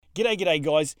G'day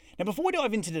guys. Now before we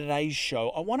dive into today's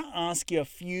show, I want to ask you a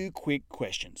few quick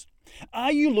questions.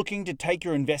 Are you looking to take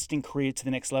your investing career to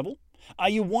the next level? Are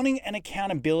you wanting an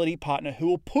accountability partner who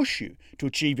will push you to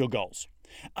achieve your goals?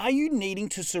 Are you needing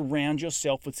to surround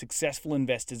yourself with successful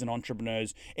investors and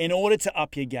entrepreneurs in order to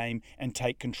up your game and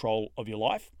take control of your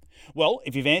life? Well,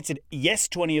 if you've answered yes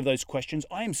to any of those questions,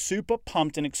 I am super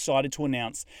pumped and excited to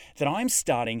announce that I'm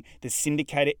starting the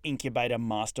Syndicator Incubator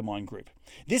Mastermind Group.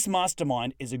 This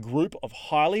mastermind is a group of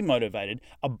highly motivated,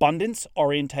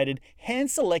 abundance-orientated,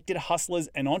 hand-selected hustlers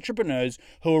and entrepreneurs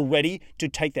who are ready to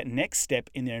take that next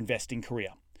step in their investing career.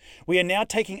 We are now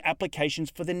taking applications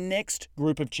for the next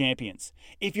group of champions.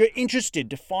 If you're interested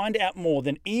to find out more,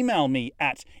 then email me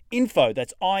at info,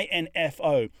 that's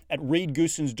INFO, at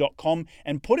reedgoosens.com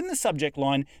and put in the subject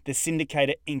line, the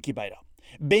Syndicator Incubator.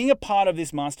 Being a part of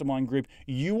this mastermind group,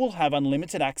 you will have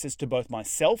unlimited access to both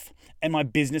myself and my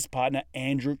business partner,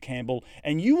 Andrew Campbell,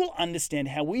 and you will understand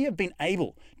how we have been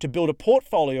able to build a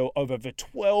portfolio of over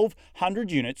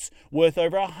 1,200 units worth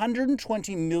over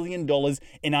 $120 million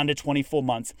in under 24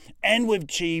 months, and we've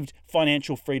achieved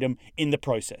financial freedom in the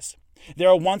process. There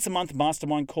are once-a-month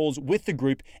mastermind calls with the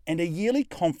group and a yearly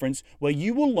conference where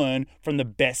you will learn from the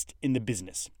best in the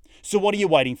business. So what are you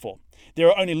waiting for? There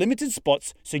are only limited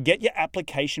spots, so get your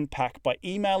application pack by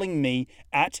emailing me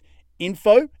at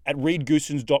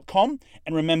info@reedgoosens.com.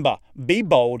 And remember, be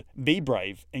bold, be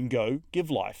brave, and go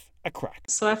give life a crack.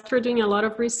 So after doing a lot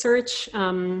of research,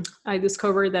 I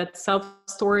discovered that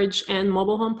self-storage and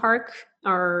mobile home park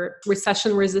are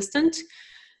recession resistant.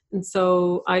 And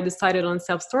so I decided on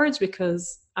self-storage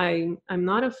because I'm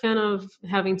not a fan of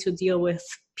having to deal with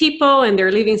people and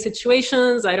their living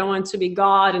situations. I don't want to be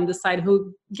God and decide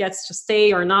who gets to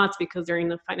stay or not because they're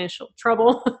in financial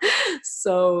trouble.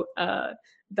 So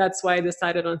that's why I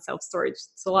decided on self-storage.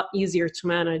 It's a lot easier to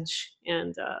manage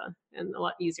and a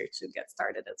lot easier to get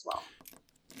started as well.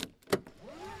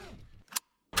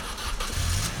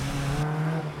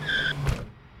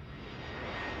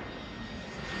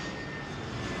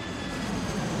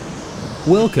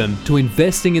 Welcome to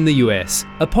Investing in the US,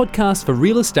 a podcast for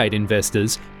real estate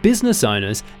investors, business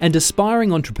owners, and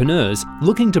aspiring entrepreneurs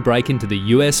looking to break into the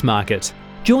US market.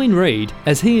 Join Reed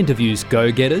as he interviews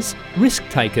go-getters,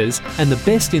 risk-takers, and the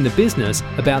best in the business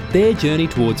about their journey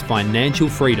towards financial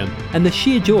freedom and the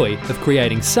sheer joy of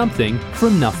creating something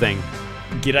from nothing.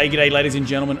 G'day ladies and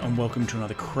gentlemen, and welcome to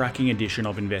another cracking edition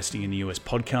of Investing in the US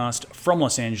podcast from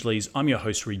Los Angeles. I'm your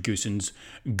host, Reed Goosens.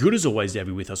 Good as always to have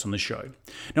you with us on the show.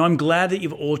 Now, I'm glad that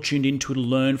you've all tuned in to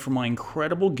learn from my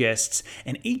incredible guests,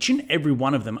 and each and every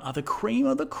one of them are the cream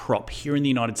of the crop here in the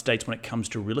United States when it comes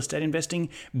to real estate investing,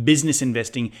 business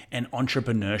investing, and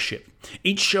entrepreneurship.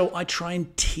 Each show, I try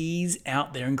and tease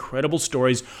out their incredible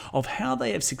stories of how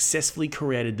they have successfully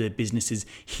created their businesses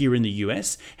here in the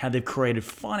US, how they've created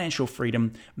financial freedom,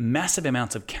 massive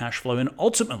amounts of cash flow, and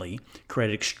ultimately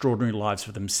created extraordinary lives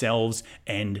for themselves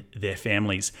and their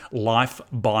families. Life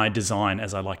by design,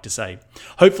 as I like to say.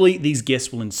 Hopefully, these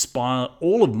guests will inspire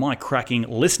all of my cracking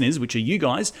listeners, which are you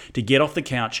guys, to get off the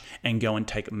couch and go and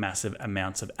take massive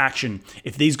amounts of action.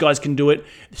 If these guys can do it,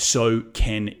 so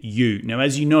can you. Now,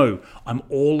 as you know, I'm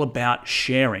all about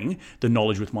sharing the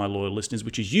knowledge with my loyal listeners,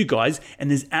 which is you guys,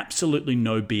 and there's absolutely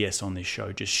no BS on this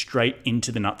show, just straight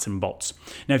into the nuts and bolts.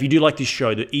 Now, if you do like this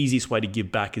show, the easiest way to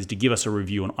give back is to give us a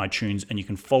review on iTunes, and you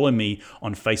can follow me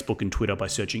on Facebook and Twitter by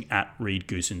searching at Reed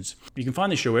Goosens. You can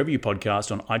find the show wherever you podcast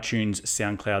on iTunes,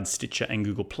 SoundCloud, Stitcher, and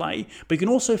Google Play, but you can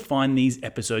also find these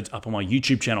episodes up on my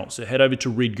YouTube channel. So head over to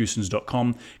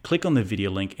reedgoosens.com, click on the video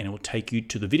link, and it will take you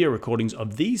to the video recordings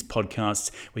of these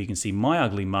podcasts where you can see my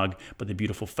ugly mug, but the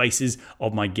beautiful faces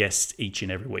of my guests each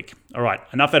and every week. All right,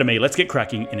 enough out of me. Let's get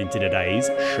cracking and into today's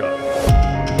show.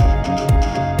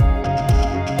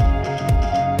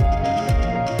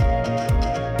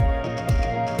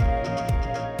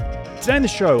 Today in the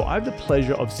show, I have the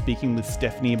pleasure of speaking with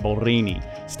Stephanie Ballerini.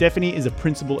 Stephanie is a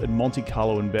principal at Monte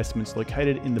Carlo Investments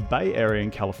located in the Bay Area in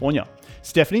California.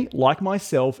 Stephanie, like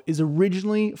myself, is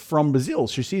originally from Brazil.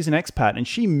 So she's an expat and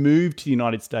she moved to the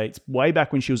United States way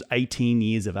back when she was 18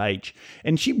 years of age.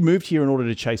 And she moved here in order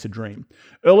to chase a dream.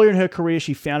 Earlier in her career,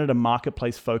 she founded a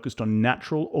marketplace focused on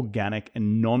natural, organic,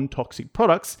 and non-toxic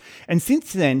products. And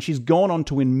since then, she's gone on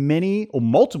to win many, or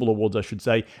multiple awards, I should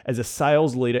say, as a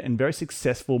sales leader in very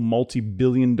successful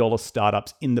multi-billion-dollar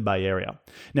startups in the Bay Area.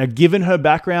 Now, given her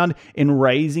background in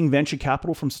raising venture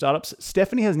capital from startups,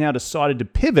 Stephanie has now decided to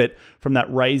pivot from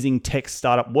that raising tech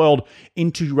startup world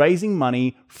into raising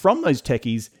money from those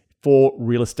techies for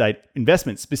real estate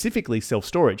investments, specifically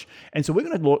self-storage. And so we're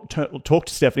going to talk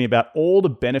to Stephanie about all the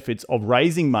benefits of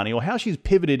raising money, or how she's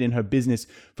pivoted in her business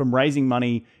from raising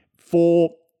money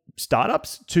for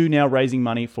startups to now raising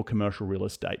money for commercial real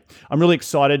estate. I'm really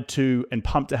excited to and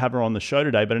pumped to have her on the show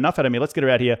today, but enough out of me. Let's get her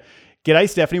out here. G'day,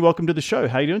 Stephanie. Welcome to the show.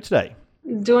 How are you doing today?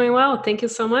 Doing well. Thank you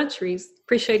so much, Reese.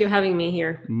 Appreciate you having me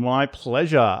here. My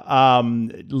pleasure. A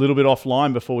little bit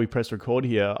offline before we press record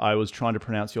here, I was trying to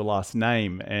pronounce your last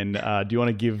name. And do you want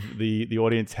to give the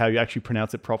audience how you actually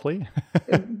pronounce it properly?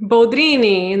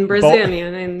 Boldrini in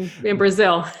Brazilian, in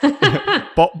Brazil.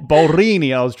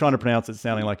 Boldrini. I was trying to pronounce it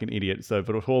sounding like an idiot. So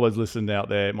for all those listeners out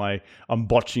there, I'm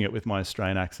botching it with my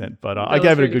Australian accent, but I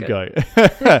gave it a good go.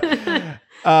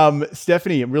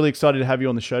 Stephanie, I'm really excited to have you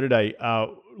on the show today.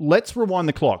 Let's rewind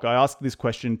the clock. I ask this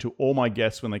question to all my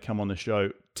guests when they come on the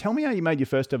show. Tell me how you made your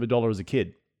first ever dollar as a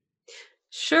kid.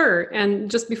 Sure. And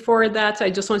just before that, I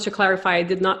just want to clarify, I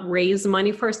did not raise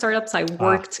money for startups. I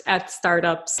worked at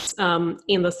startups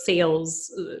in the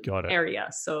sales area.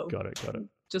 So got it.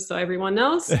 Just so everyone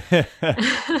knows.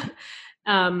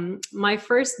 My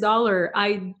first dollar,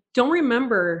 I don't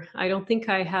remember. I don't think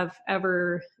I have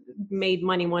ever made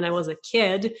money when I was a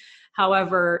kid.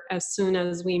 However, as soon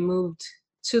as we moved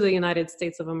to the United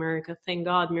States of America, thank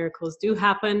God, miracles do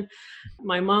happen.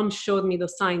 My mom showed me the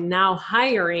sign "Now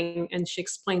Hiring," and she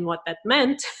explained what that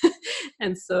meant.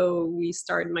 And so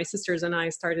my sisters and I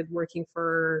started working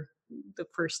for the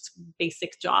first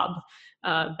basic job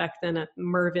back then at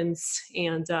Mervyn's.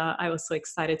 And I was so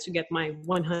excited to get my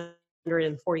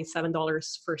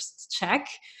 $147 first check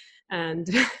and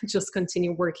just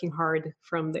continue working hard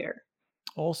from there.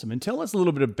 Awesome. And tell us a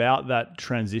little bit about that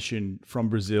transition from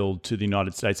Brazil to the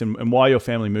United States and why your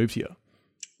family moved here.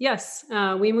 Yes,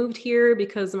 we moved here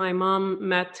because my mom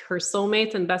met her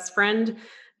soulmate and best friend,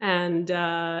 and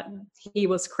he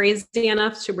was crazy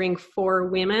enough to bring 4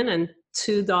 women and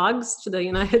 2 dogs to the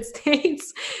United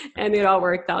States, and it all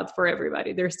worked out for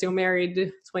everybody. They're still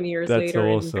married 20 years later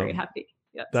and very happy.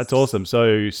 Yes. That's awesome.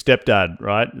 So stepdad,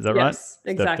 right? Is that right? Yes,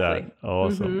 exactly. Stepdad.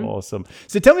 Awesome. Awesome.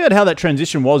 So tell me about how that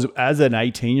transition was as an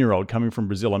 18-year-old coming from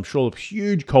Brazil. I'm sure a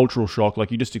huge cultural shock,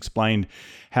 like you just explained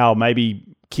how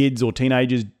maybe kids or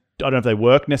teenagers, I don't know if they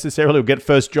work necessarily or get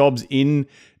first jobs in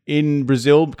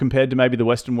Brazil compared to maybe the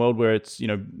Western world where it's,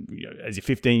 as you're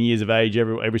 15 years of age,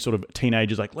 every sort of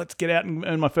teenager's like, let's get out and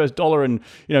earn my first dollar and,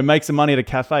 make some money at a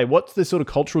cafe. What's the sort of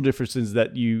cultural differences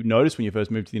that you noticed when you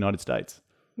first moved to the United States?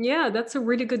 Yeah, that's a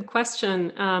really good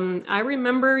question. I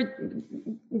remember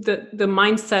the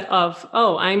mindset of,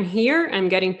 I'm here, I'm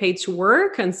getting paid to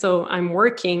work, and so I'm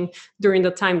working during the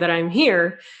time that I'm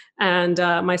here. And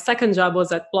my second job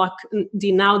was at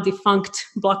the now defunct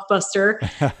Blockbuster.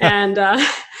 And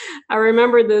I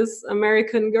remember this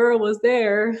American girl was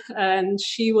there, and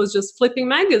she was just flipping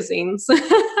magazines.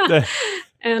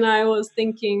 And I was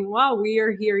thinking, wow, we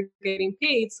are here getting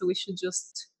paid, so we should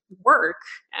just work.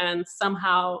 And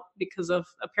somehow because of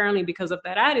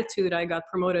that attitude, I got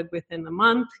promoted within a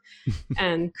month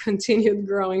and continued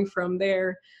growing from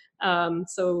there.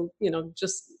 So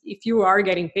just if you are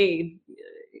getting paid,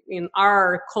 in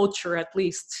our culture at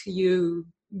least, you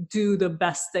do the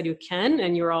best that you can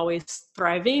and you're always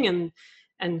thriving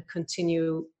and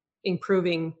continue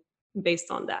improving based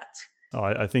on that.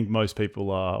 I think most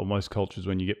people are, or most cultures,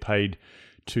 when you get paid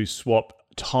to swap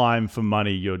time for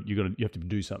money, you have to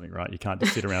do something, right? You can't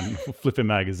just sit around flipping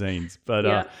magazines. But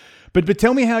yeah. But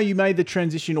tell me how you made the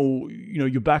transition, or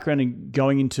your background in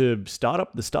going into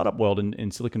the startup world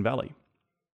in Silicon Valley.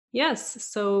 Yes,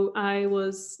 so I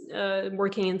was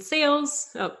working in sales.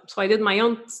 So I did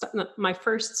my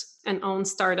first and own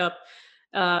startup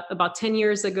about 10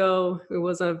 years ago. It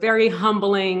was a very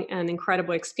humbling and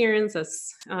incredible experience,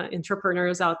 as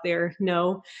entrepreneurs out there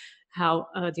know how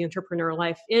the entrepreneur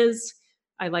life is.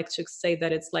 I like to say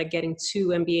that it's like getting 2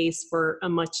 MBAs for a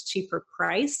much cheaper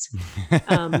price.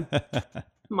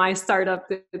 My startup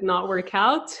did not work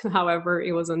out. However,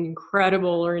 it was an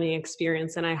incredible learning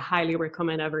experience, and I highly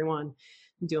recommend everyone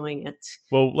doing it.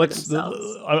 Well,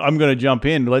 I'm going to jump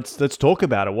in. Let's talk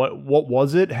about it. What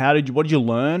was it? What did you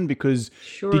learn? Because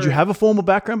Did you have a formal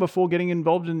background before getting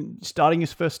involved in starting your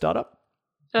first startup?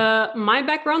 My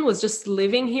background was just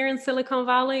living here in Silicon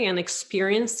Valley and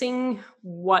experiencing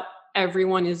what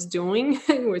everyone is doing,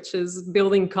 which is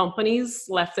building companies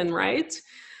left and right.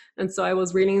 And so I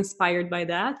was really inspired by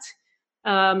that.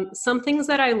 Some things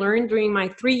that I learned during my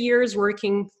 3 years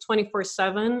working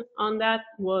 24/7 on that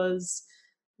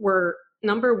were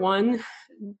number one,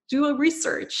 do a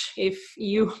research. If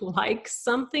you like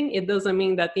something, it doesn't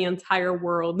mean that the entire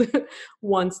world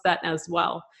wants that as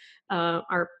well.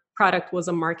 Our product was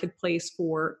a marketplace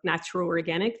for natural,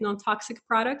 organic, non-toxic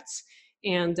products.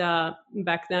 And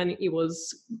back then it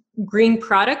was green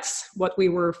products, what we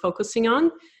were focusing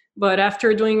on. But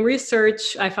after doing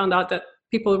research, I found out that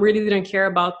people really didn't care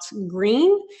about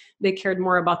green. They cared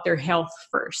more about their health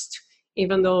first,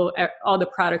 even though all the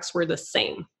products were the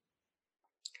same.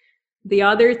 The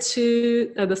other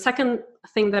two, the second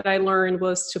thing that I learned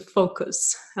was to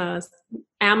focus.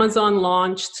 Amazon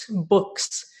launched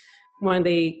books when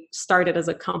they started as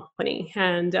a company,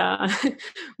 and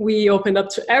we opened up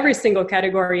to every single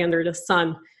category under the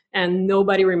sun, and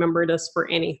nobody remembered us for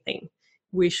anything.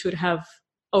 We should have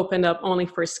opened up only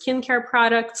for skincare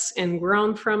products and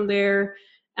grown from there,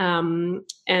 and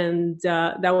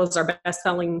that was our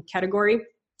best-selling category.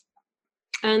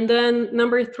 And then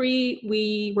number 3,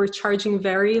 we were charging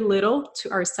very little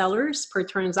to our sellers per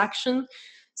transaction.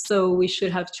 So we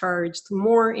should have charged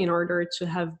more in order to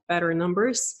have better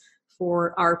numbers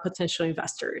for our potential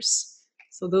investors.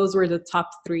 So those were the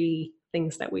top 3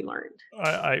 things that we learned.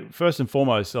 I first and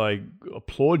foremost, I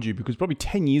applaud you, because probably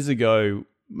 10 years ago,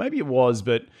 maybe it was,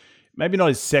 but maybe not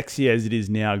as sexy as it is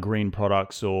now, green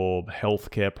products or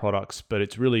healthcare products, but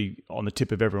it's really on the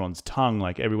tip of everyone's tongue.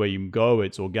 Like everywhere you go,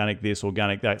 it's organic this,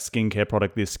 organic that, skincare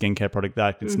product this, skincare product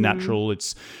that. It's natural.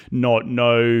 It's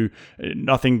nothing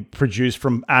produced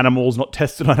from animals, not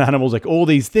tested on animals, like all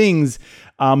these things.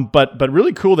 But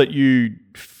really cool that you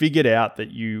figured out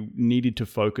that you needed to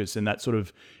focus, and that sort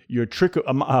of you're a trick.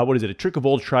 A trick of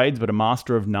all trades, but a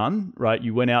master of none, right?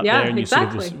 You went out there and you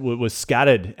sort of was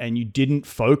scattered, and you didn't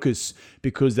focus,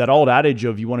 because that old adage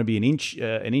of you want to be an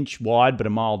inch wide but a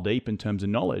mile deep in terms of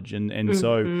knowledge, and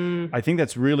so I think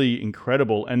that's really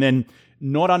incredible. And then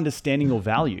not understanding your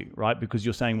value, right? Because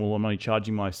you're saying, well, I'm only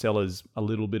charging my sellers a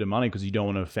little bit of money because you don't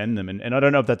want to offend them, and I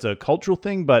don't know if that's a cultural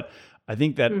thing, but I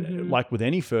think that like with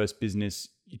any first business,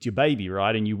 it's your baby,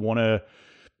 right? And you want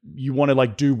to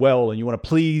like do well, and you want to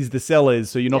please the sellers,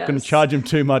 so you're not going to charge them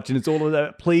too much, and it's all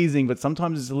about pleasing. But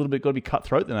sometimes it's a little bit got to be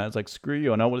cutthroat than that. It's like, screw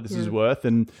you, I know what this is worth,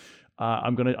 and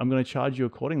I'm gonna charge you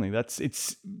accordingly.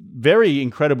 It's very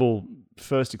incredible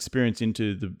first experience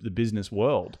into the business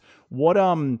world. What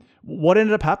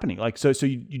ended up happening? Like so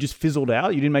you just fizzled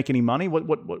out. You didn't make any money.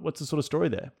 What's the sort of story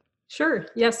there? Sure.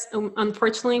 Yes.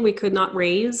 Unfortunately, we could not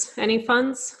raise any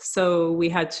funds, so we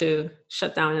had to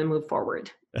shut down and move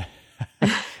forward.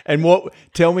 And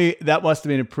tell me, that must have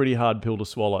been a pretty hard pill to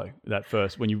swallow, that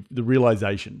first, the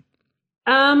realization.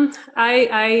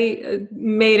 I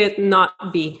made it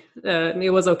not be.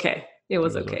 It was okay. It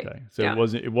was okay. So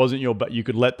it wasn't but you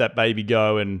could let that baby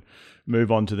go and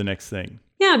move on to the next thing.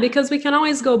 Yeah, because we can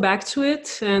always go back to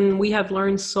it, and we have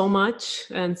learned so much,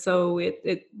 and so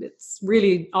it's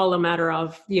really all a matter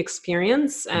of the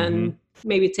experience, and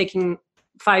maybe taking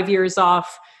 5 years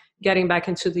off, getting back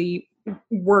into the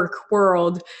work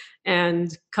world,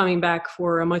 and coming back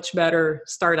for a much better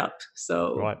startup.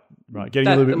 So right, getting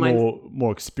a little bit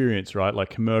more experience, right? Like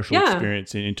commercial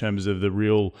experience in terms of the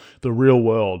real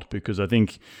world, because I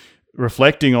think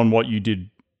reflecting on what you did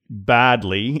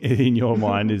badly in your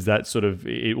mind is that sort of,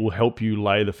 it will help you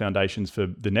lay the foundations for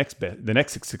the next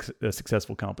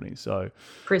successful company. So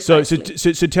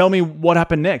tell me what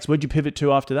happened next. Where'd you pivot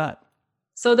to after that?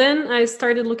 So then I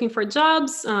started looking for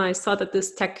jobs. I saw that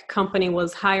this tech company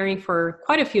was hiring for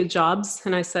quite a few jobs,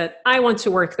 and I said, I want to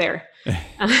work there.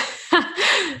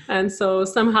 And so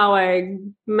somehow I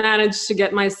managed to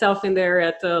get myself in there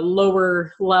at the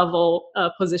lower level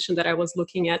position that I was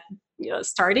looking at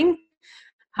starting.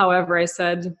 However, I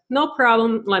said, no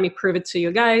problem, let me prove it to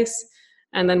you guys.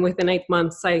 And then within 8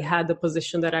 months, I had the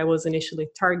position that I was initially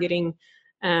targeting.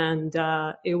 And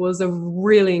it was a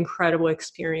really incredible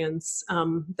experience.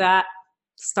 That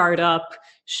startup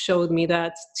showed me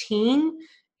that team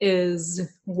is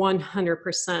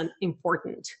 100%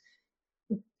 important.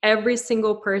 Every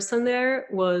single person there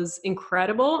was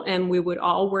incredible, and we would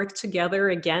all work together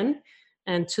again.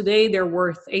 And today they're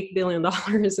worth $8 billion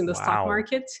in the stock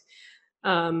market.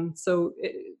 So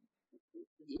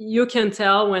you can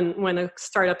tell when a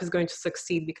startup is going to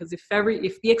succeed, because if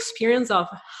the experience of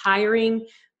hiring,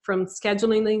 from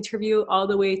scheduling the interview all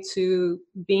the way to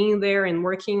being there and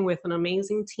working with an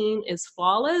amazing team is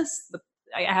flawless,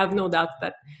 I have no doubt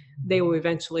that they will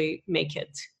eventually make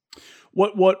it.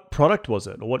 What product was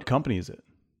it, or what company is it?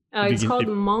 It's called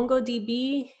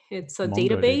MongoDB. It's a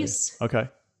database. Okay.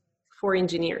 For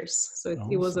engineers. So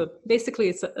it was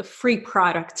it's a free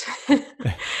product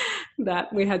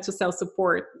that we had to sell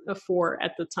support for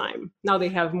at the time. Now they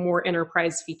have more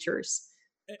enterprise features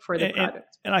for the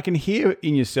product. And I can hear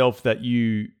in yourself that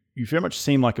you very much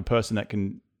seem like a person that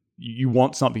you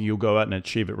want something, you'll go out and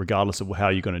achieve it regardless of how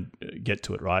you're going to get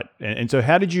to it, right? And so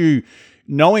how did you,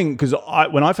 because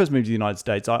when I first moved to the United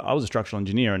States, I was a structural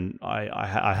engineer, and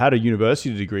I had a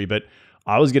university degree, but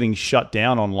I was getting shut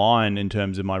down online in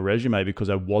terms of my resume because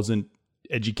I wasn't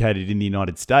educated in the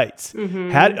United States.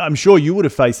 Mm-hmm. I'm sure you would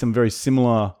have faced some very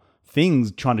similar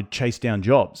things trying to chase down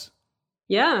jobs.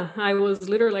 Yeah, I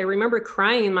remember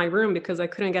crying in my room because I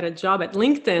couldn't get a job at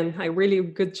LinkedIn, a really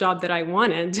good job that I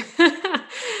wanted.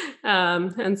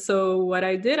 And so what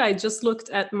I did, I just looked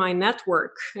at my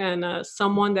network, and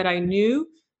someone that I knew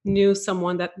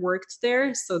someone that worked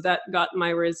there. So that got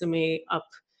my resume up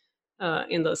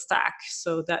in the stack.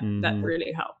 So that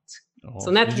really helped. Oh,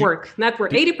 so network.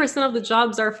 80% of the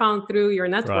jobs are found through your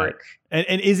network. Right.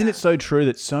 And isn't it so true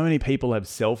that so many people have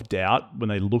self-doubt when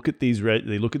they look at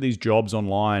these jobs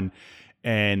online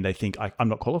and they think, I'm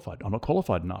not qualified. I'm not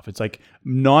qualified enough. It's like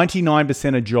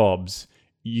 99% of jobs,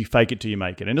 you fake it till you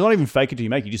make it. And it's not even fake it till you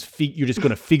make it. You're just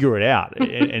going to figure it out.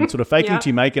 And sort of faking it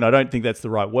till you make it, I don't think that's the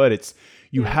right word. It's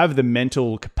you have the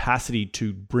mental capacity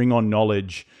to bring on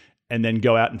knowledge and then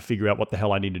go out and figure out what the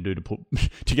hell I need to do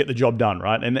to get the job done,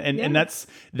 right? And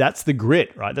that's the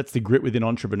grit, right? That's the grit within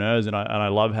entrepreneurs. And I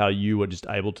love how you were just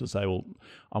able to say, well,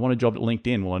 I want a job at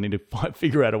LinkedIn. Well, I need to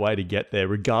figure out a way to get there,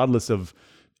 regardless of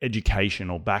education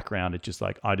or background. It's just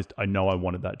like I know I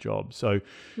wanted that job. So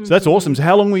that's awesome. So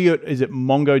how long were you at, is it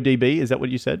MongoDB? Is that what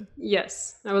you said?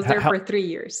 Yes, I was there for 3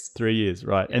 years. 3 years,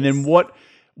 right? Yes. And then what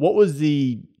was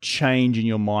the change in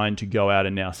your mind to go out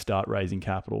and now start raising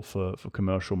capital for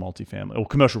commercial multifamily or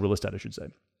commercial real estate, I should say?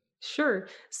 Sure.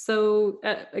 So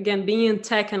again, being in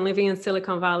tech and living in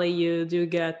Silicon Valley, you do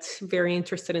get very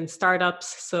interested in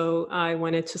startups. So I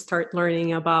wanted to start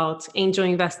learning about angel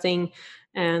investing,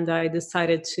 and I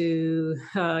decided to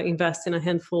invest in a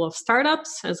handful of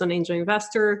startups as an angel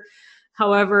investor.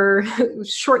 However,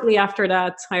 shortly after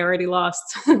that, I already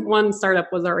lost. One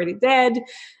startup was already dead.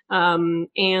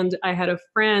 And I had a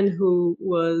friend who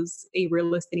was a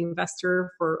real estate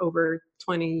investor for over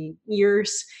 20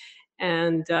 years.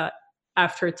 And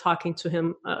after talking to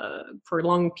him for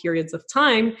long periods of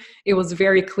time, it was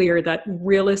very clear that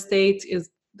real estate is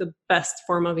the best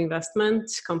form of investment,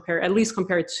 at least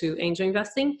compared to angel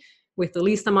investing, with the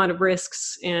least amount of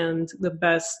risks and the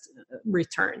best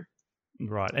return.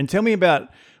 Right. And tell me about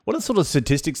what are sort of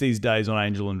statistics these days on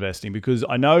angel investing? Because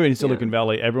I know in Silicon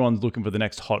Valley, everyone's looking for the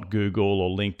next hot Google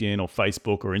or LinkedIn or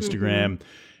Facebook or Instagram. Mm-hmm.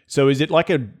 So is it like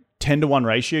a 10-to-1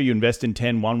 ratio? You invest in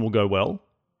 10, one will go well?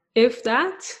 If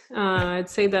that, I'd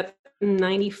say that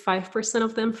 95%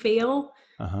 of them fail.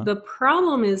 Uh-huh. The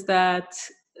problem is that,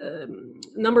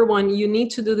 number one, you need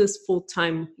to do this full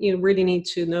time. You really need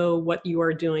to know what you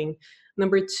are doing.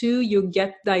 Number two, you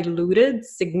get diluted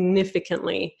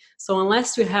significantly. So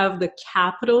unless you have the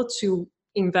capital to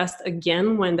invest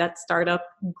again when that startup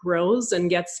grows and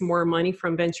gets more money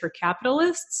from venture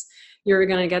capitalists, you're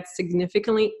going to get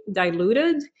significantly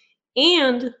diluted.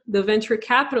 And the venture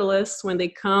capitalists, when they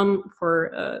come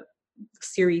for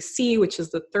Series C, which is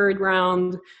the third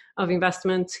round of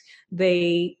investment,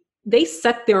 they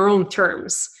set their own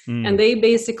terms. And they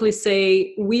basically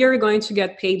say, we are going to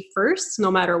get paid first,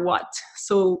 no matter what.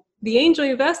 So the angel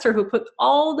investor who put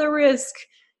all the risk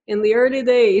in the early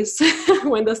days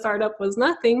when the startup was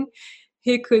nothing,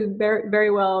 he could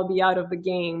very well be out of the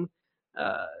game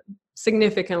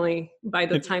significantly by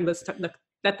the time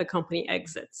that the company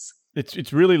exits.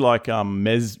 It's really like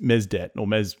mezz debt or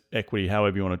mezz equity,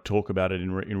 however you want to talk about it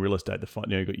in real estate.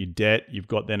 You've got your debt, you've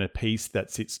got then a piece that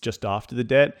sits just after the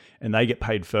debt, and they get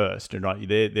paid first. And right,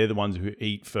 they're the ones who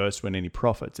eat first when any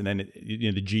profits. And then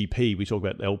the GP, we talk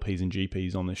about LPs and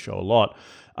GPs on this show a lot.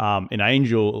 In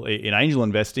angel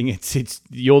investing, it's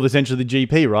you're essentially the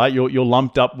GP, right? You're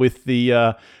lumped up with the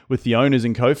owners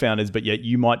and co-founders, but yet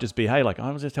you might just be, hey, like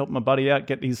I was just helping my buddy out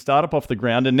get his startup off the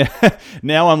ground, and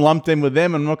now I'm lumped in with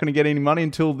them. I'm not going to get any money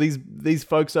until these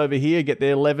folks over here get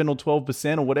their 11 or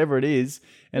 12% or whatever it is.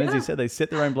 And as you said, they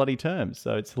set their own bloody terms,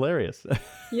 so it's hilarious.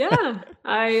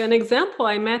 An example.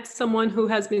 I met someone who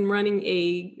has been running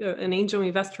an angel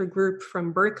investor group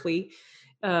from Berkeley.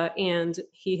 And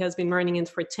he has been running it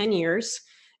for 10 years.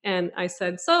 And I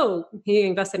said, so he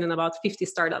invested in about 50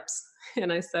 startups.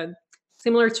 And I said,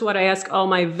 similar to what I ask all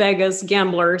my Vegas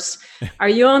gamblers, are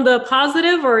you on the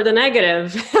positive or the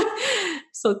negative?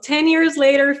 So 10 years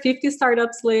later, 50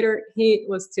 startups later, he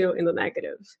was still in the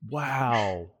negative.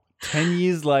 Wow. 10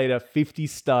 years later, 50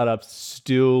 startups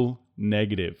still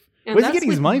negative. And where's he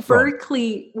getting his money from?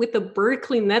 With the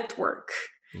Berkeley network.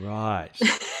 Right.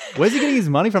 Where's he getting his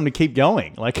money from to keep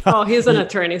going? He's an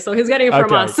attorney, so he's getting it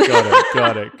from us.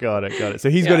 Got it. So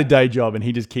he's got a day job, and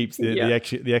he just keeps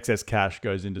the excess cash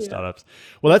goes into startups.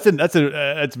 Well, that's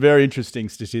a very interesting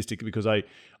statistic, because I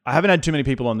haven't had too many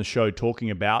people on the show talking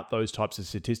about those types of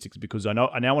statistics, because I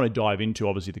now want to dive into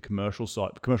obviously the commercial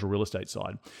real estate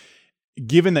side.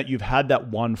 Given that you've had that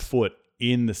one foot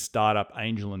in the startup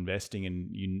angel investing, and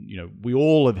you know, we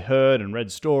all have heard and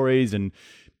read stories, and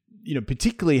you know,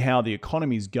 particularly how the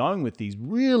economy is going with these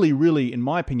really, really, in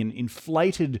my opinion,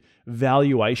 inflated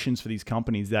valuations for these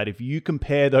companies. That if you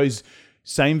compare those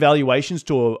same valuations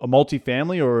to a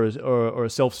multifamily or a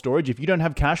self-storage, if you don't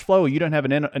have cash flow or you don't have a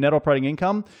net operating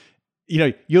income, you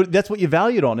know, that's what you're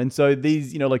valued on. And so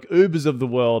these, you know, like Ubers of the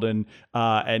world and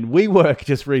WeWork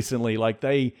just recently, like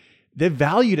they're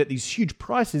valued at these huge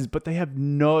prices, but their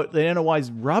NOI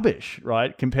is rubbish,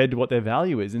 right, compared to what their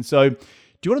value is. And so, do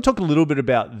you want to talk a little bit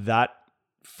about that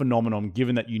phenomenon,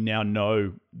 given that you now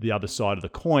know the other side of the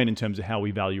coin in terms of how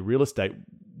we value real estate?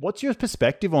 What's your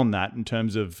perspective on that in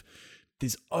terms of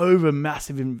these over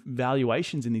massive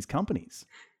valuations in these companies?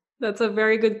 That's a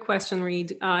very good question,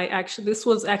 Reed. This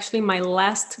was actually my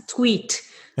last tweet.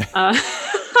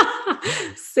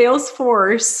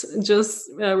 Salesforce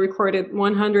just recorded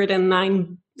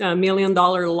 $109 million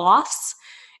loss,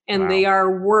 and they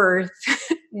are worth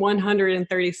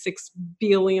 $136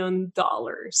 billion.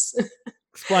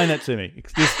 Explain that to me.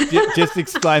 Just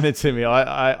explain it to me.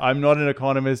 I'm not an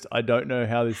economist. I don't know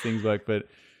how these things work, but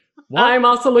what? I'm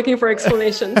also looking for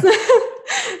explanations.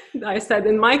 I said,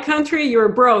 in my country, you're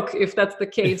broke if that's the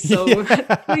case. So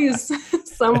please,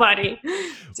 somebody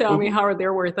tell me how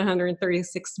they're worth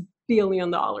 $136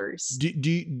 billion.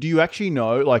 Do you actually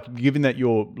know, like, given that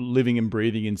you're living and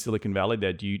breathing in Silicon Valley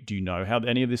there, do you know how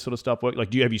any of this sort of stuff works?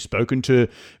 Like, have you spoken to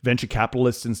venture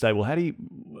capitalists and say, well, how do you,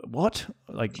 what?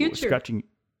 Like, scratching.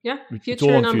 Yeah,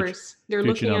 future numbers. They're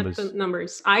looking numbers. at the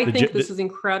numbers. I think this is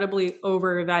incredibly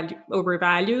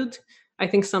overvalued. I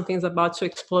think something's about to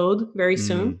explode very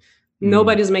soon.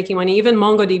 Nobody's making money. Even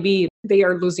MongoDB, they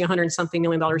are losing $100-something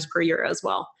million per year as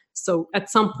well. So at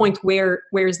some point, where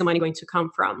is the money going to come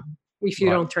from if you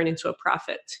don't turn into a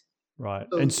profit? Right.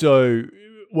 And so,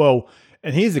 well,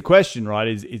 and here's the question, right,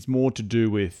 it's more to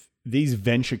do with these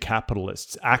venture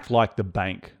capitalists act like the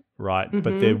bank, right?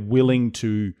 But they're willing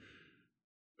to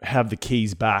have the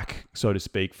keys back, so to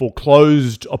speak,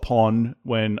 foreclosed upon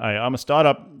when I'm a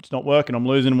startup, it's not working, I'm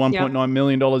losing $1.9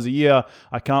 million a year,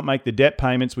 I can't make the debt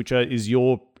payments, which is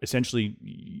your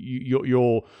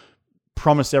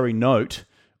promissory note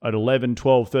at 11,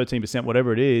 12, 13%,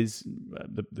 whatever it is,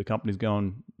 the company's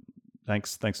going,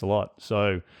 thanks a lot.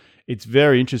 So it's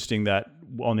very interesting that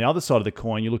on the other side of the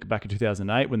coin, you look back at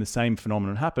 2008 when the same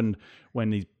phenomenon happened, when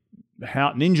these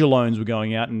ninja loans were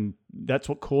going out, and that's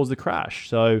what caused the crash.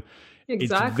 So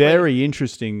it's very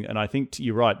interesting. And I think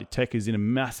you're right. Tech is in a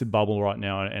massive bubble right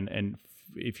now. And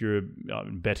if you're a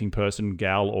betting person,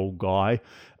 gal or guy,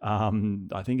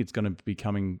 I think it's going to be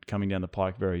coming down the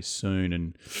pike very soon.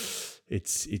 And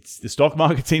it's the stock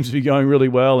market seems to be going really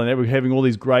well, and we're having all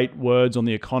these great words on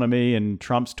the economy, and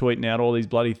Trump's tweeting out all these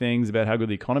bloody things about how good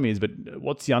the economy is. But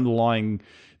what's the underlying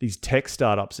these tech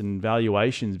startups and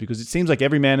valuations? Because it seems like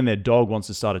every man and their dog wants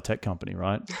to start a tech company,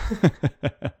 right?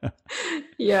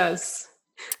 Yes.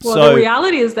 Well, the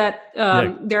reality is that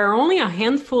there are only a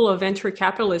handful of venture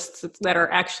capitalists that are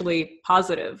actually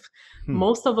positive.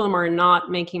 Most of them are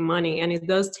not making money, and it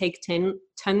does take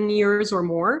 10 years or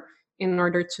more in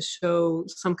order to show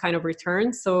some kind of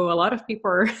return. So a lot of people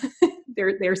are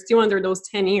they're still under those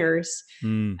 10 years,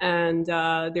 and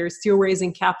they're still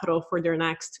raising capital for their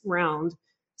next round.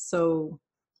 So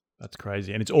that's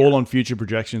crazy. And it's all on future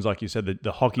projections, like you said,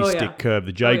 the hockey stick curve,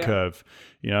 the J curve,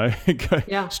 you know,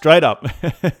 straight up.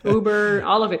 Uber,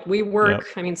 all of it. WeWork.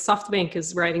 I mean, SoftBank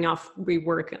is writing off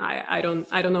WeWork. I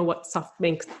don't know what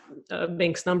SoftBank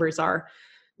bank's numbers are,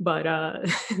 but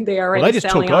they are already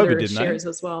selling other shares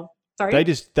as well. Sorry?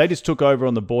 They just took over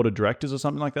on the board of directors or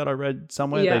something like that. I read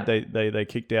somewhere they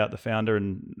kicked out the founder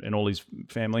and all his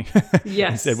family. Yes,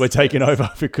 and said we're taking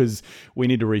over because we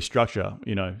need to restructure.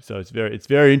 You know, so it's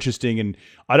very interesting. And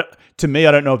to me,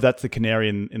 I don't know if that's the canary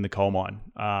in the coal mine.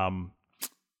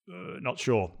 Not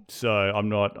sure. So I'm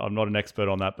not an expert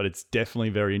on that, but it's definitely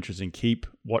very interesting.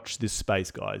 Watch this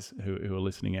space, guys who are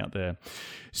listening out there.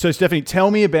 So Stephanie,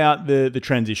 tell me about the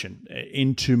transition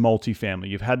into multifamily.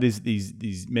 You've had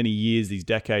these many years, these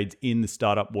decades in the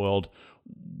startup world.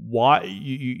 Why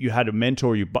you had a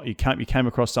mentor? You came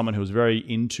across someone who was very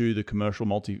into the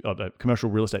commercial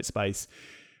real estate space.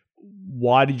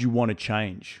 Why did you want to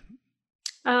change?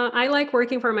 I like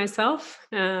working for myself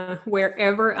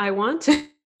wherever I want.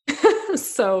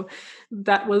 So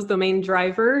that was the main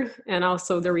driver, and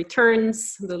also the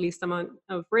returns, the least amount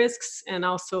of risks, and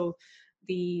also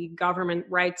the government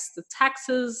writes the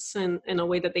taxes in a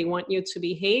way that they want you to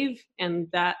behave, and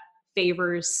that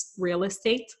favors real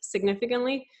estate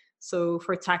significantly. So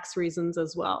for tax reasons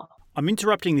as well. I'm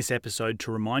interrupting this episode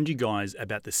to remind you guys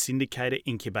about the Syndicator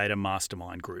Incubator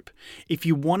Mastermind Group. If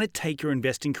you want to take your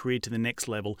investing career to the next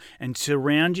level and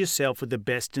surround yourself with the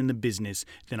best in the business,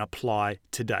 then apply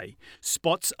today.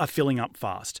 Spots are filling up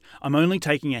fast. I'm only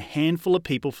taking a handful of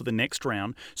people for the next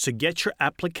round, so get your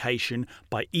application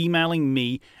by emailing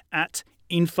me at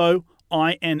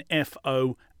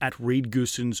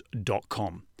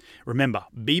info@reedgoossens.com. Remember,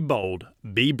 be bold,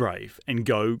 be brave, and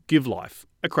go give life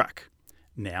a crack.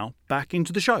 Now back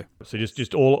into the show. So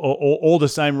just all the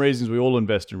same reasons we all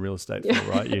invest in real estate for,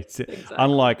 right? Exactly.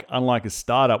 Unlike a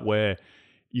startup where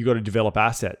you got to develop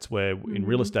assets, where in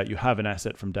real estate you have an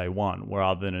asset from day one, where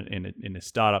rather than in a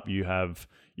startup you got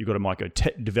to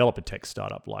develop a tech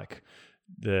startup like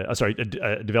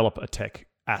develop a tech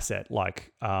asset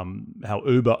like how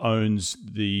Uber owns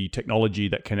the technology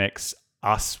that connects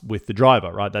us with the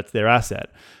driver, right? That's their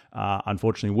asset.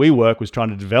 Unfortunately, WeWork was trying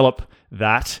to develop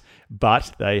that,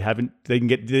 but they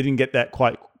didn't get that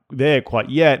quite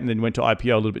yet, and then went to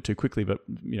IPO a little bit too quickly, but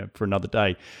for another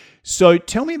day. So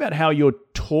tell me about how you're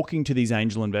talking to these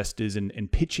angel investors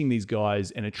and pitching these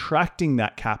guys and attracting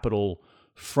that capital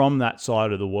from that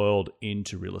side of the world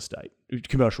into real estate,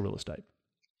 commercial real estate.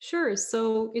 Sure.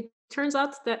 So it turns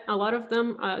out that a lot of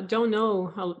them don't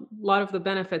know a lot of the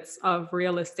benefits of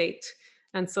real estate.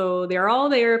 And so they're all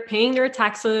there paying their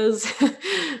taxes.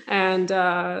 And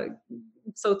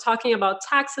so talking about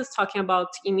taxes, talking about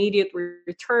immediate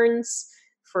returns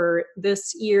for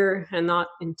this year and not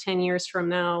in 10 years from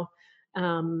now.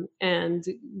 And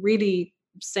really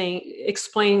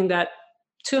explaining that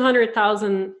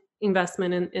 200,000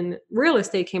 investment in real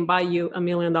estate can buy you $1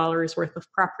 million worth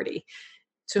of property.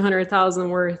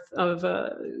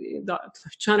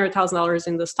 $200,000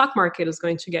 in the stock market is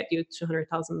going to get you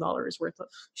 $200,000 worth of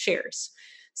shares.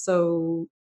 So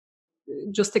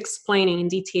just explaining in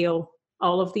detail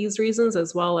all of these reasons,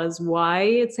 as well as why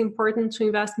it's important to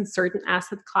invest in certain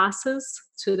asset classes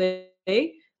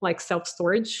today, like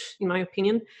self-storage, in my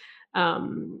opinion,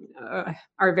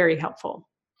 are very helpful.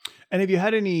 And have you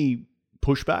had any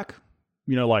pushback?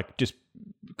 Like just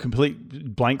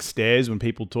complete blank stares when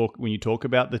you talk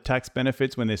about the tax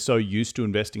benefits when they're so used to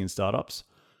investing in startups?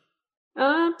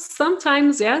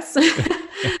 Sometimes, yes.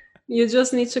 You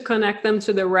just need to connect them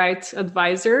to the right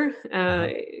advisor.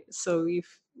 So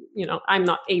if I'm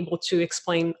not able to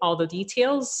explain all the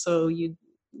details, so you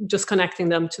just connecting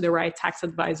them to the right tax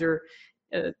advisor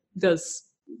does.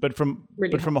 But from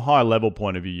a high level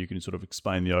point of view, you can sort of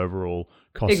explain the overall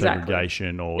cost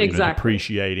segregation or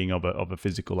depreciating of a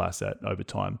physical asset over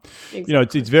time.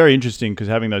 Exactly. It's very interesting because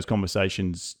having those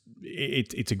conversations,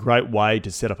 it's a great way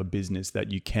to set up a business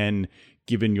that you can,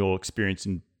 given your experience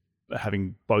in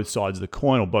having both sides of the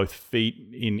coin or both feet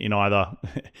in either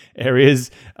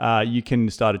areas, you can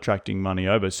start attracting money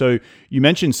over. So you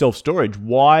mentioned self-storage.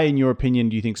 Why, in your opinion,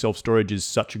 do you think self-storage is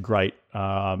such a great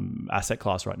asset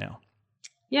class right now?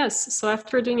 Yes. So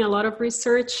after doing a lot of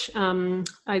research,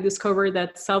 I discovered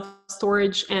that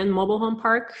self-storage and mobile home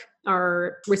park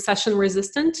are recession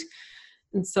resistant.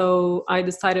 And so I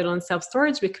decided on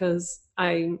self-storage because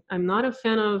I'm not a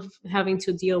fan of having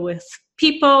to deal with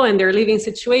people and their living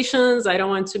situations. I don't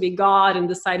want to be God and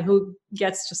decide who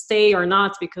gets to stay or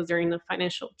not because they're in a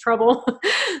financial trouble.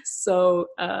 So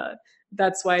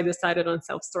that's why I decided on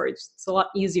self-storage. It's a lot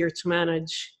easier to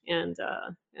manage and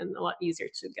a lot easier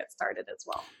to get started as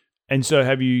well. And so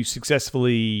have you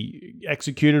successfully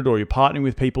executed or you're partnering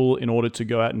with people in order to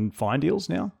go out and find deals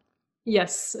now?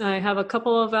 Yes, I have a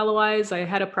couple of LOIs. I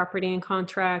had a property in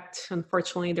contract.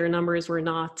 Unfortunately, their numbers were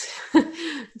not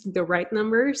the right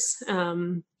numbers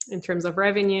in terms of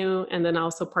revenue, and then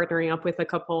also partnering up with a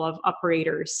couple of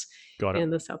operators in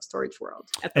the self-storage world.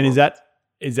 And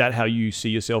is that how you see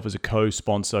yourself as a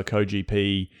co-sponsor,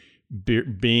 co-GP,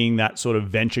 being that sort of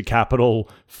venture capital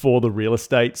for the real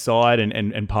estate side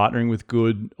and partnering with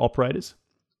good operators?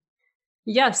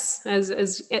 Yes,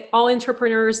 as all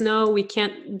entrepreneurs know, we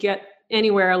can't get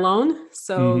anywhere alone.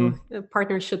 So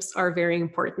partnerships are very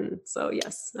important. So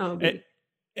yes.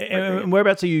 And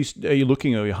whereabouts are you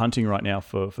looking or are you hunting right now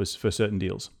for certain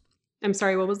deals? I'm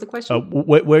sorry, what was the question?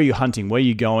 Where are you hunting? Where are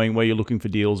you going? Where are you looking for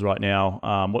deals right now?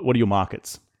 What are your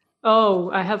markets? Oh,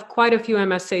 I have quite a few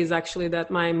MSAs actually that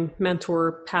my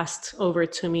mentor passed over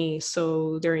to me.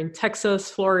 So they're in Texas,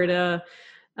 Florida.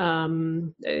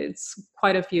 It's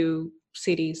quite a few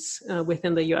cities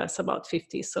within the US, about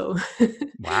 50. So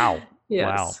wow.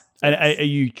 Yes. Wow. And are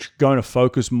you going to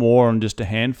focus more on just a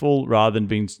handful rather than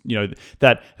being,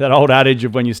 that old adage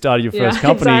of when you started your first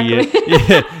company,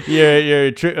 exactly. you're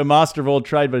a master of all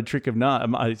trade, but a trick of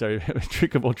none. A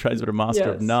trick of all trades, but a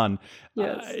master of none.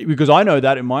 Yes. Because I know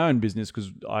that in my own business,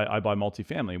 because I buy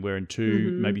multifamily. We're in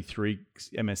 2, maybe 3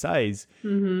 MSAs,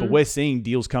 but we're seeing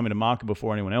deals coming to market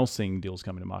before anyone else seeing deals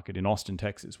coming to market. In Austin,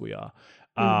 Texas, we are.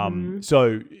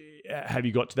 So have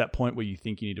you got to that point where you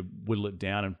think you need to whittle it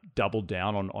down and double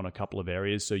down on a couple of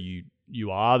areas so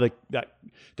you are the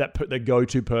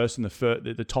go-to person,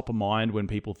 the top of mind when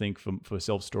people think for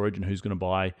self-storage and who's going to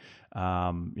buy?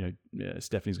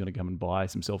 Stephanie's going to come and buy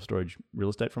some self-storage real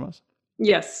estate from us?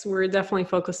 Yes, we're definitely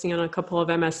focusing on a couple of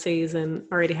MSAs and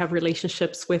already have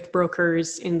relationships with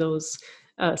brokers in those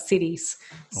cities.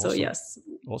 Awesome. So yes.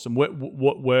 Awesome. Where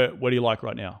do you like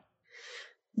right now?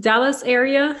 Dallas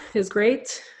area is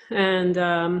great,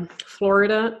 and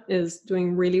Florida is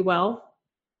doing really well.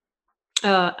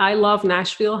 I love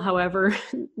Nashville. However,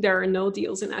 there are no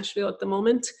deals in Nashville at the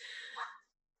moment.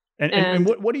 And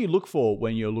what do you look for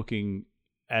when you're looking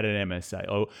at an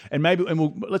MSA?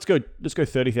 Let's go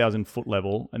 30,000 foot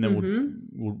level, and then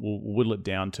we'll whittle it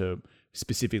down to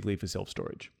specifically for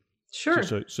self-storage. Sure.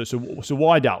 So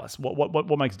why Dallas?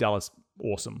 What makes Dallas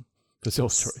awesome for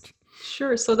self-storage?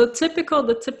 Sure. So the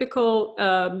typical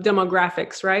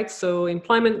demographics, right? So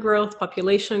employment growth,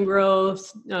 population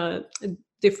growth,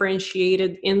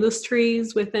 differentiated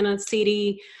industries within a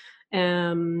city,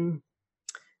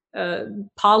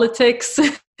 politics,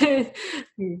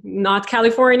 not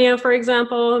California, for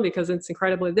example, because it's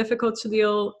incredibly difficult to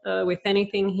deal with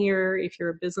anything here if you're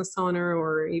a business owner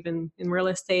or even in real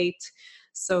estate.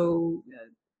 So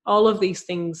all of these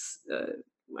things,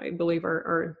 I believe,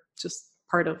 are just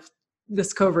part of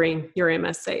discovering your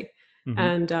MSA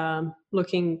and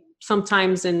looking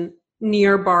sometimes in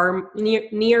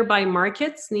nearby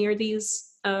markets near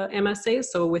these MSAs.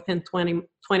 So within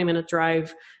 20-minute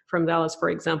drive from Dallas, for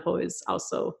example, is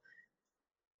also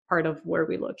part of where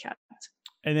we look at.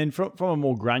 And then from a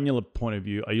more granular point of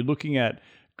view, are you looking at,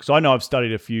 because I know I've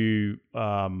studied a few,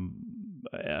 not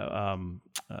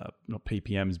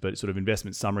PPMs, but sort of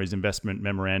investment summaries, investment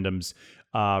memorandums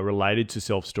related to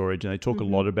self-storage. And they talk a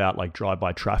lot about like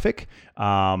drive-by traffic.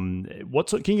 Can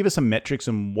you give us some metrics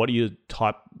and what do you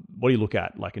look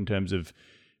at, like in terms of,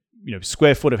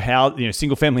 square foot of house,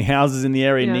 single family houses in the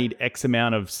area need X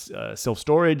amount of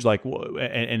self-storage, like,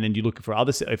 and then you look for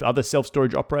if other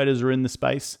self-storage operators are in the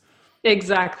space?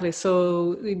 Exactly.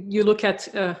 So you look at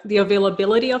the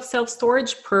availability of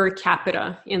self-storage per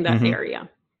capita in that area.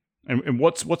 And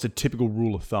what's a typical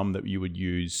rule of thumb that you would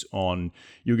use on,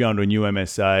 you're going to a new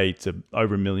MSA to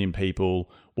over 1 million people,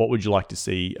 what would you like to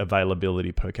see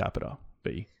availability per capita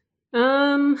be?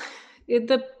 It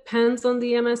depends on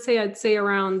the MSA. I'd say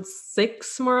around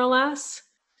 6, more or less.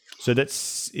 So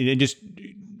that's, just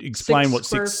explain what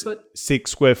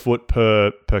 6 square foot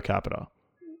per capita.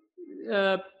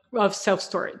 Of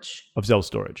self-storage. Of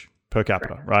self-storage per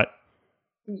capita, correct. Right?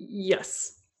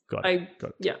 Yes. Got it.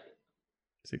 Yeah.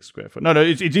 6 square foot. No,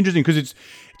 it's interesting because it's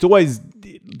always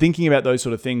thinking about those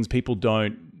sort of things. People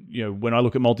don't, when I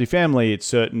look at multifamily,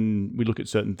 we look at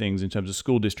certain things in terms of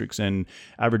school districts and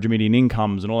average and median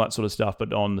incomes and all that sort of stuff.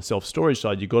 But on the self-storage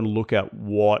side, you've got to look at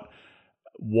what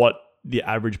the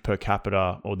average per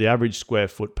capita or the average square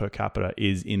foot per capita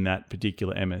is in that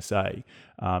particular MSA.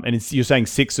 And you're saying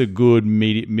 6 a good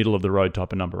middle of the road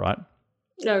type of number, right?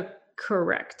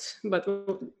 Correct. But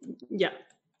yeah.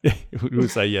 We'll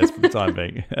say yes for the time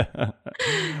being.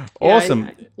 Awesome.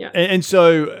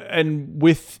 And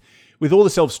with all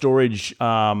the self-storage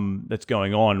that's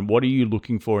going on, what are you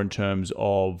looking for in terms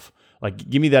of, like,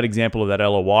 give me that example of that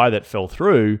LOI that fell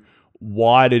through.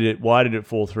 Why did it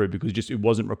fall through? Because it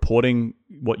wasn't reporting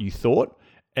what you thought,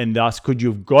 and thus could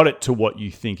you have got it to what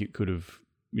you think it could have,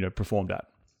 performed at?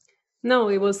 No,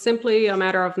 it was simply a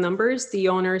matter of numbers. The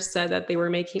owners said that they were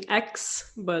making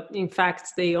X, but in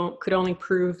fact, they could only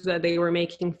prove that they were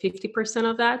making 50%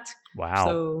 of that. Wow.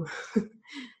 So,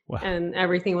 wow. And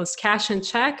everything was cash and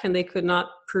check, and they could not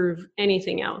prove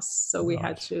anything else. So we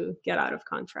had to get out of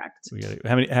contract.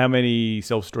 How many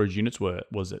self-storage units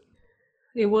was it?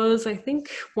 It was, I think,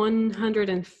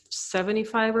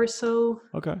 175 or so.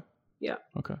 Okay. Yeah.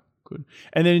 Okay, good.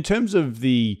 And then in terms of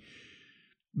the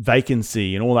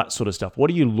vacancy and all that sort of stuff, what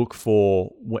do you look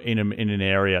for in an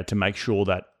area to make sure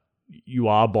that you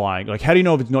are buying? Like, how do you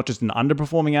know if it's not just an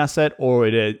underperforming asset, or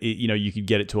you could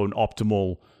get it to an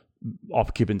optimal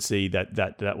occupancy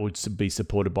that would be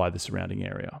supported by the surrounding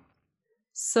area?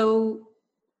 So,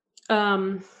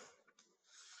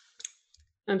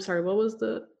 I'm sorry, what was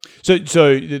the... So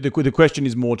the question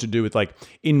is more to do with like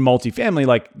in multifamily,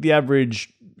 like the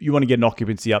average, you want to get an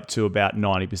occupancy up to about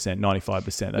 90%,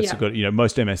 95%. That's got,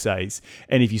 most MSAs.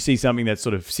 And if you see something that's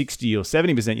sort of 60 or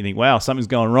 70%, you think, wow, something's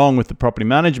going wrong with the property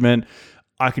management.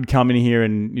 I could come in here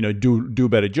and, do a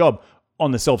better job.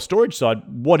 On the self-storage side,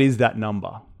 what is that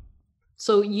number?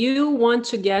 So you want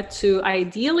to get to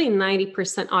ideally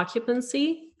 90%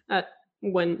 occupancy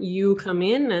when you come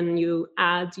in and you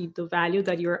add the value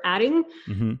that you're adding.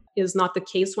 Is not the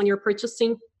case when you're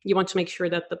purchasing. You want to make sure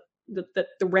that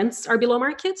the rents are below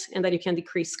market and that you can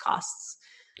decrease costs.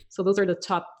 So those are the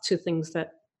top two things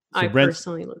that I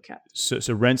personally look at.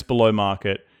 So rents below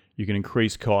market, you can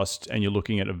increase costs, and you're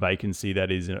looking at a vacancy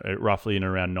that is roughly in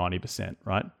around 90%,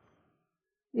 right?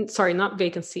 Sorry, not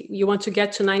vacancy. You want to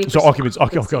get to 90%. So occupancy.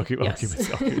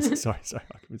 Sorry,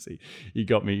 occupancy. You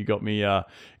got me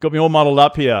all muddled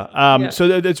up here. So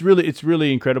it's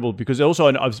really incredible, because also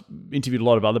I've interviewed a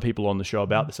lot of other people on the show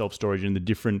about the self-storage and the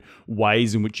different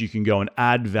ways in which you can go and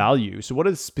add value. So what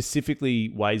are the specifically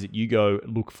ways that you go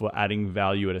look for adding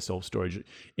value at a self-storage?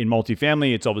 In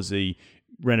multifamily, it's obviously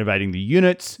renovating the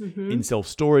units. In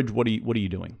self-storage, what are you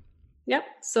doing? Yep.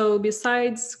 So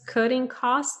besides cutting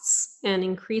costs and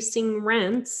increasing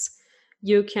rents,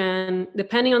 you can,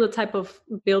 depending on the type of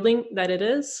building that it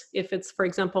is, if it's, for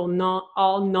example, not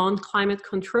all non-climate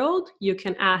controlled, you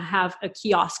can have a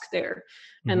kiosk there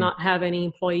and not have any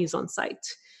employees on site.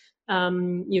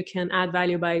 You can add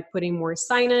value by putting more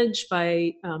signage,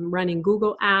 by running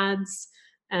Google ads,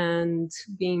 and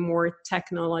being more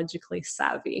technologically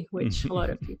savvy, which a lot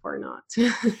of people are not.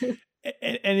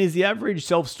 And is the average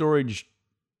self-storage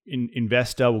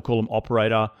investor, we'll call them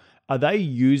operator, are they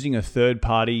using a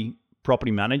third-party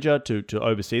property manager to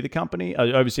oversee the company,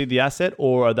 oversee the asset,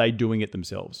 or are they doing it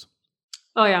themselves?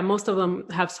 Oh yeah, most of them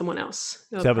have someone else.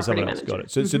 Got it.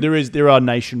 So there are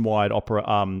nationwide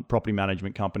property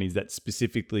management companies that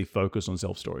specifically focus on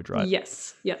self-storage, right?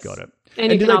 Yes. Got it.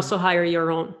 And you can also hire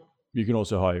your own. You can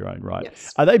also hire your own, right?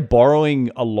 Yes. Are they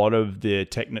borrowing a lot of the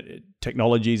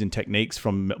technologies and techniques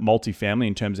from multifamily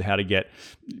in terms of how to get,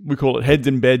 we call it heads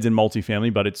in beds in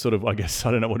multifamily, but it's sort of, I guess,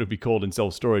 I don't know what it'd be called in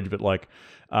self-storage, but like,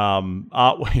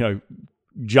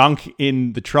 junk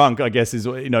in the trunk, I guess, is,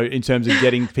 in terms of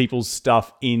getting people's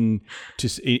stuff into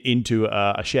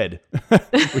a shed,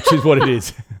 which is what it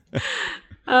is.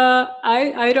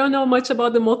 I don't know much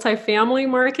about the multifamily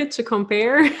market to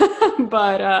compare,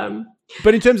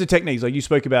 But in terms of techniques, like you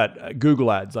spoke about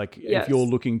Google ads, like yes. If you're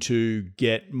looking to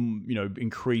get,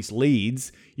 increase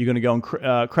leads, you're going to go on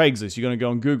Craigslist, you're going to go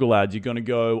on Google ads, you're going to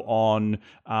go on,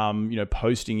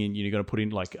 posting in, you're going to put in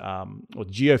like, or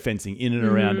geofencing in and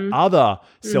around other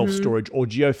self-storage or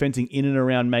geofencing in and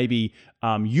around maybe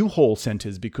U-Haul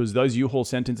centers, because those U-Haul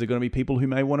centers are going to be people who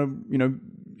may want to,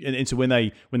 and so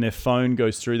when their phone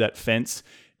goes through that fence,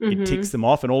 it ticks them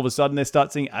off, and all of a sudden they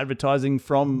start seeing advertising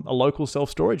from a local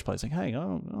self-storage place, like, "Hey,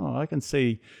 I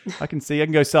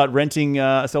can go start renting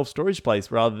a self-storage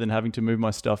place rather than having to move my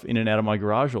stuff in and out of my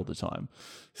garage all the time."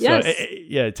 So,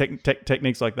 yes.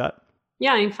 Techniques like that.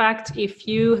 Yeah, in fact, if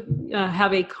you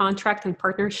have a contract and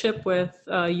partnership with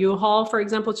U-Haul, for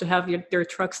example, to have their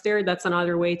trucks there, that's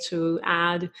another way to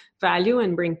add value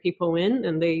and bring people in,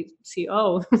 and they see,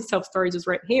 oh, self-storage is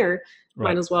right here. Right.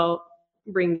 Might as well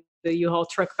bring the U-Haul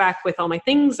truck back with all my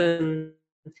things and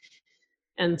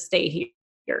stay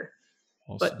here.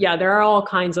 Awesome. But yeah, there are all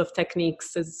kinds of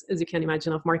techniques, as you can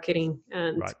imagine, of marketing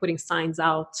and putting signs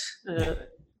out.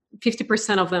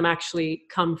 50% of them actually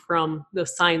come from the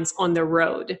signs on the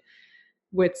road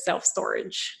with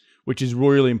self-storage. Which is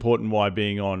really important, why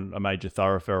being on a major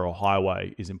thoroughfare or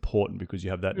highway is important, because you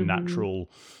have that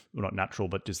natural, well, not natural,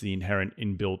 but just the inherent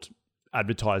inbuilt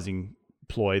advertising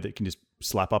ploy that can just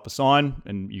slap up a sign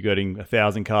and you're getting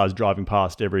 1,000 cars driving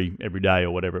past every day or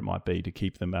whatever it might be to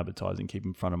keep them advertising, keep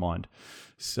them front of mind.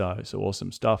 So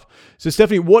awesome stuff. So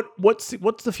Stephanie, what's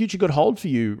the future got hold for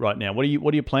you right now? What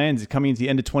are your plans coming into the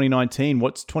end of 2019?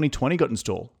 What's 2020 got in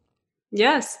store?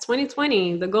 Yes,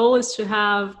 2020. The goal is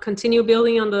to continue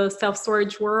building on the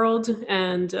self-storage world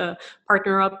and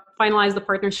finalize the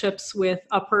partnerships with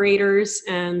operators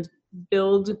and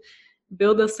build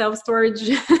a self-storage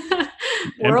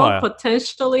world,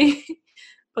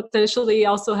 potentially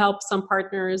also help some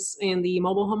partners in the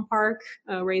mobile home park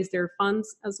raise their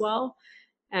funds as well,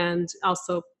 and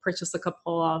also purchase a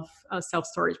couple of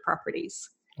self-storage properties.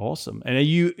 Awesome. And are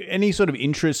you any sort of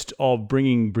interest of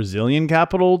bringing Brazilian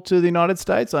capital to the United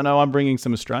States? I know I'm bringing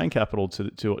some Australian capital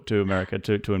to America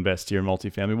to invest here in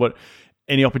multifamily.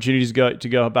 Any opportunities to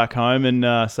go back home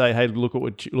and say, hey, look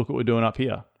what we're doing up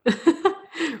here?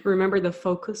 Remember the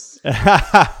focus.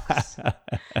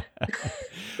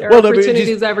 There are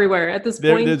opportunities everywhere. At this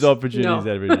point, there's opportunities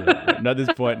everywhere. At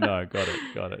this point, no. Got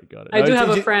it. I do have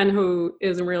a friend who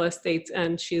is in real estate,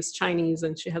 and she's Chinese,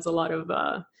 and she has a lot of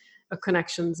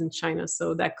connections in China.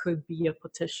 So that could be a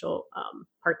potential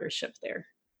partnership there.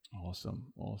 Awesome.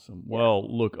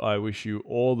 Well, look, I wish you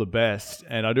all the best.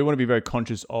 And I do want to be very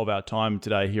conscious of our time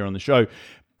today here on the show.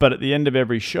 But at the end of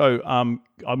every show, I'm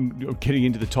getting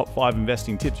into the top 5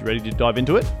 investing tips. You ready to dive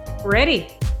into it? Ready.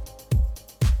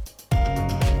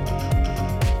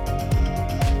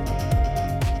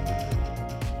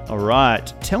 All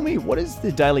right. Tell me, what is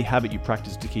the daily habit you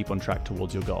practice to keep on track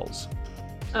towards your goals?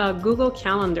 Google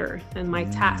Calendar and my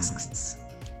tasks.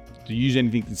 Do you use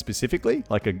anything specifically,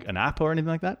 like an app or anything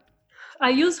like that? I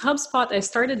use HubSpot. I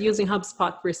started using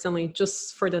HubSpot recently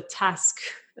just for the task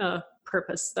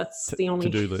purpose. That's the only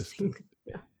to-do list. thing.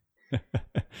 Yeah.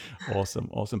 Awesome.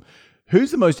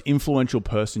 Who's the most influential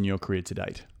person in your career to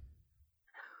date?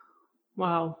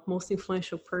 Wow, most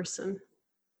influential person.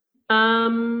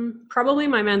 Probably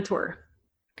my mentor.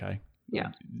 Okay.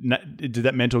 Yeah. Did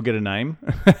that mentor get a name?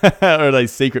 Or are they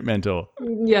secret mentor?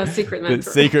 Yeah, secret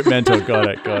mentor. Secret mentor.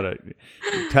 Got it.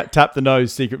 Tap the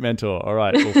nose, secret mentor. All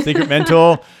right. Well, secret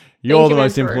mentor, you're the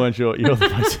most influential. You're the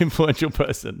most influential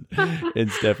person in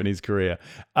Stephanie's career.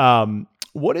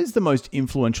 What is the most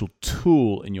influential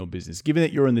tool in your business? Given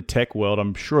that you're in the tech world,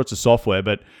 I'm sure it's a software,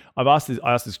 but I asked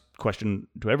this question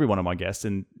to every one of my guests,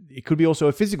 and it could be also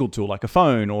a physical tool like a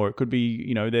phone, or it could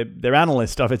be, their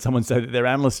analyst. I've had someone say that their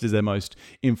analyst is their most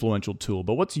influential tool.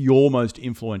 But what's your most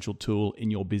influential tool in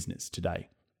your business today?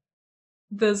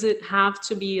 Does it have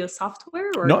to be a software,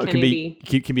 or no? It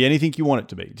can be anything you want it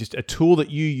to be. Just a tool that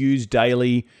you use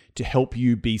daily to help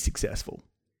you be successful.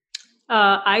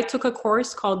 I took a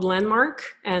course called Landmark,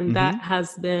 and that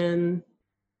has been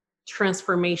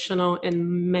transformational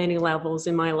in many levels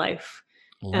in my life.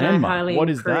 Landmark. And I highly what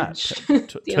is encourage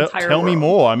that? Tell me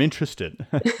more. I'm interested.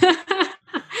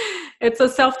 It's a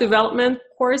self-development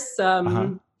course.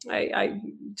 I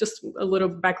just a little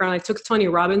background. I took Tony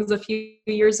Robbins a few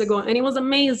years ago, and it was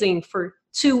amazing for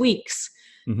 2 weeks.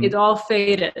 It all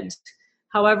faded.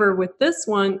 However, with this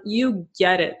one, you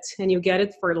get it, and you get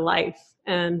it for life.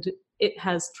 And it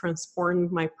has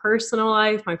transformed my personal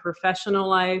life, my professional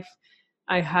life.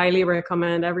 I highly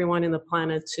recommend everyone in the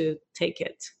planet to take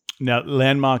it. Now,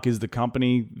 Landmark is the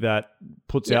company that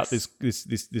puts out this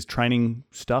training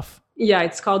stuff? Yeah,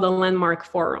 it's called the Landmark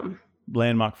Forum.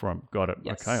 Landmark Forum. Got it.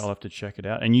 Yes. Okay, I'll have to check it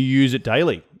out. And you use it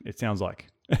daily, it sounds like.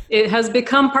 It has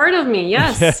become part of me.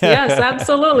 Yes,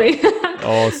 absolutely.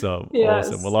 Awesome. Yes.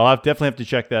 Awesome. Well, I'll definitely have to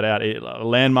check that out.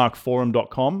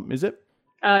 Landmarkforum.com, is it?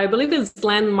 I believe it's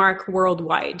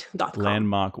landmarkworldwide.com.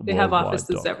 Landmarkworldwide.com. They have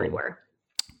offices everywhere.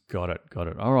 Got it.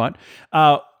 All right.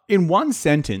 In one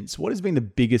sentence, what has been the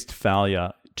biggest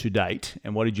failure to date,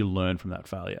 and what did you learn from that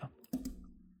failure?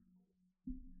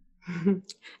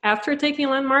 After taking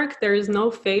Landmark, there is no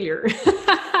failure.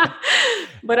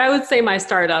 But I would say my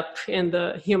startup in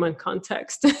the human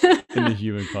context. In the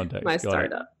human context. My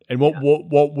startup. And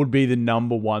what would be the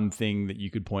number one thing that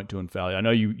you could point to in failure? I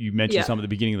know you mentioned some at the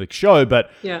beginning of the show, but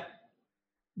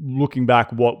looking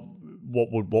back, what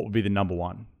would be the number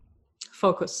one?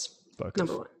 Focus.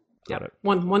 Number one. Got it.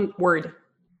 One word.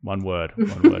 One word.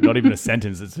 Not even a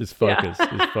sentence. It's just focus.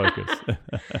 Just focus.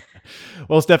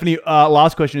 Well, Stephanie,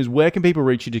 last question is, where can people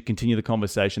reach you to continue the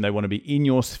conversation? They want to be in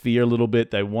your sphere a little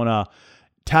bit. They want to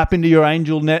tap into your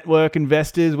angel network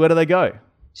investors. Where do they go?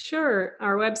 Sure.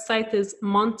 Our website is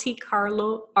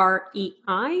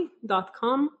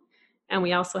montecarlorei.com. And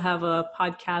we also have a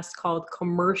podcast called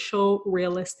Commercial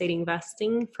Real Estate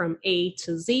Investing from A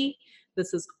to Z.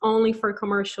 This is only for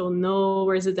commercial, no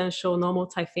residential, no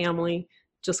multifamily,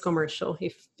 just commercial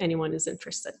if anyone is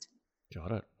interested.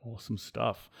 Got it. Awesome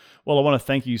stuff. Well, I want to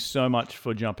thank you so much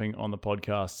for jumping on the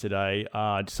podcast today.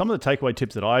 Some of the takeaway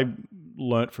tips that I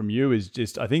learnt from you is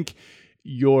just, I think,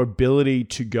 your ability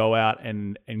to go out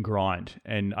and grind.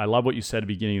 And I love what you said at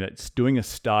the beginning, that doing a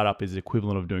startup is the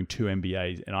equivalent of doing 2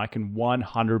 MBAs. And I can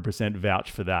 100%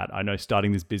 vouch for that. I know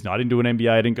starting this business, I didn't do an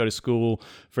MBA. I didn't go to school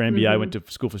for an MBA. I went to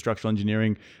school for structural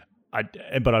engineering.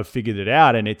 But I've figured it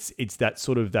out, and it's that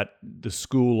sort of the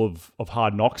school of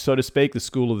hard knocks, so to speak, the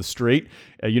school of the street,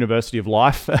 a university of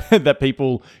life that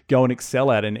people go and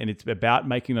excel at, and it's about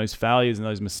making those failures and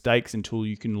those mistakes until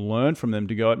you can learn from them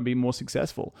to go out and be more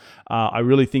successful. I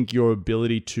really think your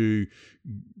ability to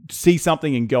see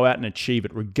something and go out and achieve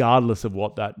it, regardless of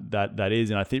what that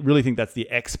is, and I really think that's the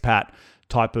expat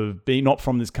type of being, not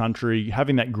from this country,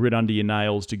 having that grit under your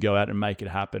nails to go out and make it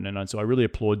happen. And so I really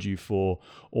applaud you for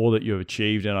all that you've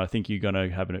achieved, and I think you're going to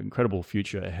have an incredible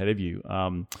future ahead of you.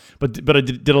 But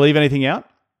did I leave anything out?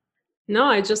 No,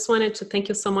 I just wanted to thank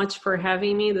you so much for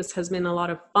having me. This has been a lot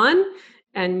of fun.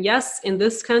 And yes, in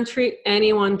this country,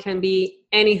 anyone can be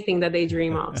anything that they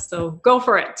dream of. So go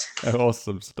for it.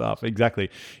 Awesome stuff. Exactly.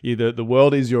 The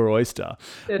world is your oyster.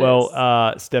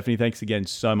 Stephanie, thanks again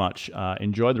so much.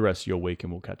 Enjoy the rest of your week,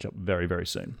 and we'll catch up very, very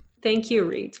soon. Thank you,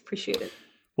 Reed. Appreciate it.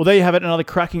 Well, there you have it, another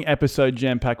cracking episode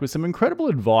jam-packed with some incredible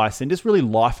advice and just really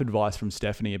life advice from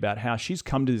Stephanie about how she's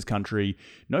come to this country,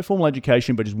 no formal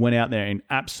education, but just went out there and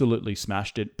absolutely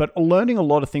smashed it, but learning a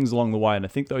lot of things along the way. And I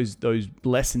think those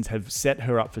lessons have set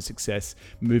her up for success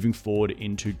moving forward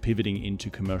into pivoting into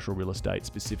commercial real estate,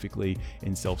 specifically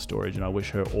in self-storage. And I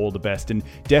wish her all the best. And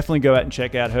definitely go out and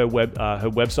check out her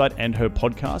website and her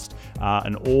podcast.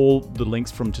 And all the links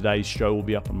from today's show will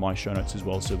be up on my show notes as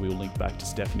well. So we'll link back to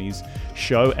Stephanie's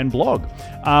show and blog.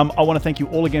 I want to thank you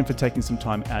all again for taking some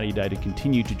time out of your day to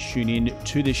continue to tune in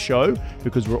to this show,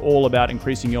 because we're all about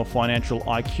increasing your financial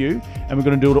IQ, and we're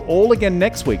going to do it all again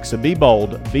next week. So be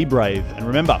bold, be brave, and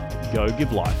remember, go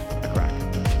give life